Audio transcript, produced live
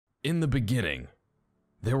In the beginning,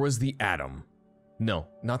 there was the atom. No,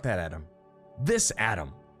 not that atom. This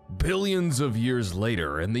atom. Billions of years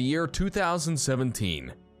later, in the year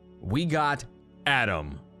 2017, we got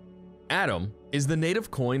Atom. Atom is the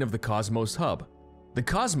native coin of the Cosmos Hub. The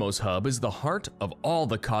Cosmos Hub is the heart of all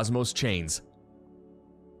the Cosmos chains.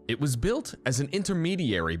 It was built as an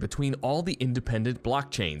intermediary between all the independent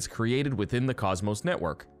blockchains created within the Cosmos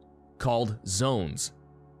network, called zones.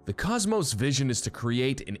 The Cosmos vision is to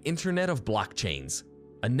create an internet of blockchains,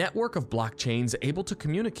 a network of blockchains able to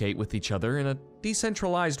communicate with each other in a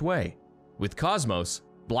decentralized way. With Cosmos,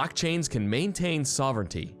 blockchains can maintain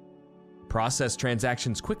sovereignty, process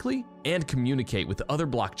transactions quickly, and communicate with other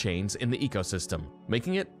blockchains in the ecosystem,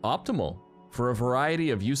 making it optimal for a variety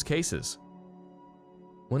of use cases.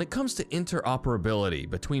 When it comes to interoperability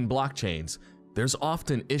between blockchains, there's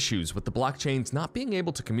often issues with the blockchains not being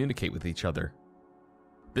able to communicate with each other.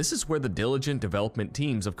 This is where the diligent development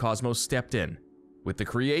teams of Cosmos stepped in, with the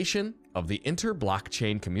creation of the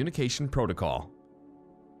Interblockchain Communication Protocol.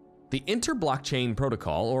 The Interblockchain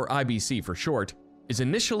Protocol, or IBC for short, is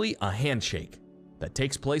initially a handshake that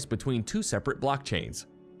takes place between two separate blockchains.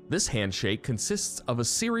 This handshake consists of a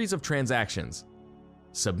series of transactions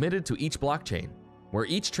submitted to each blockchain, where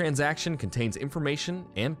each transaction contains information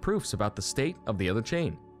and proofs about the state of the other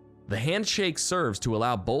chain. The handshake serves to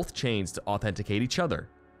allow both chains to authenticate each other,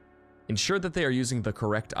 ensure that they are using the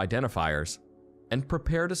correct identifiers, and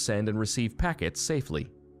prepare to send and receive packets safely.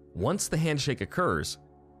 Once the handshake occurs,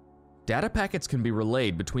 data packets can be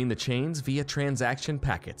relayed between the chains via transaction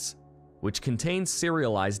packets, which contains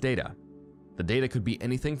serialized data. The data could be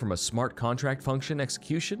anything from a smart contract function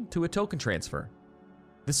execution to a token transfer.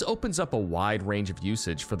 This opens up a wide range of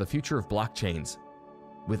usage for the future of blockchains.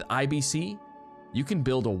 With IBC, you can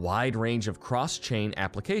build a wide range of cross-chain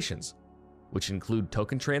applications, which include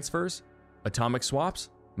token transfers, atomic swaps,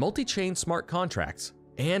 multi-chain smart contracts,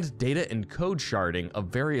 and data and code sharding of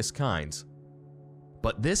various kinds.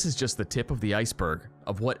 But this is just the tip of the iceberg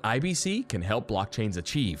of what IBC can help blockchains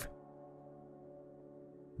achieve.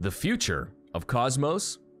 The future of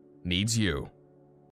Cosmos needs you.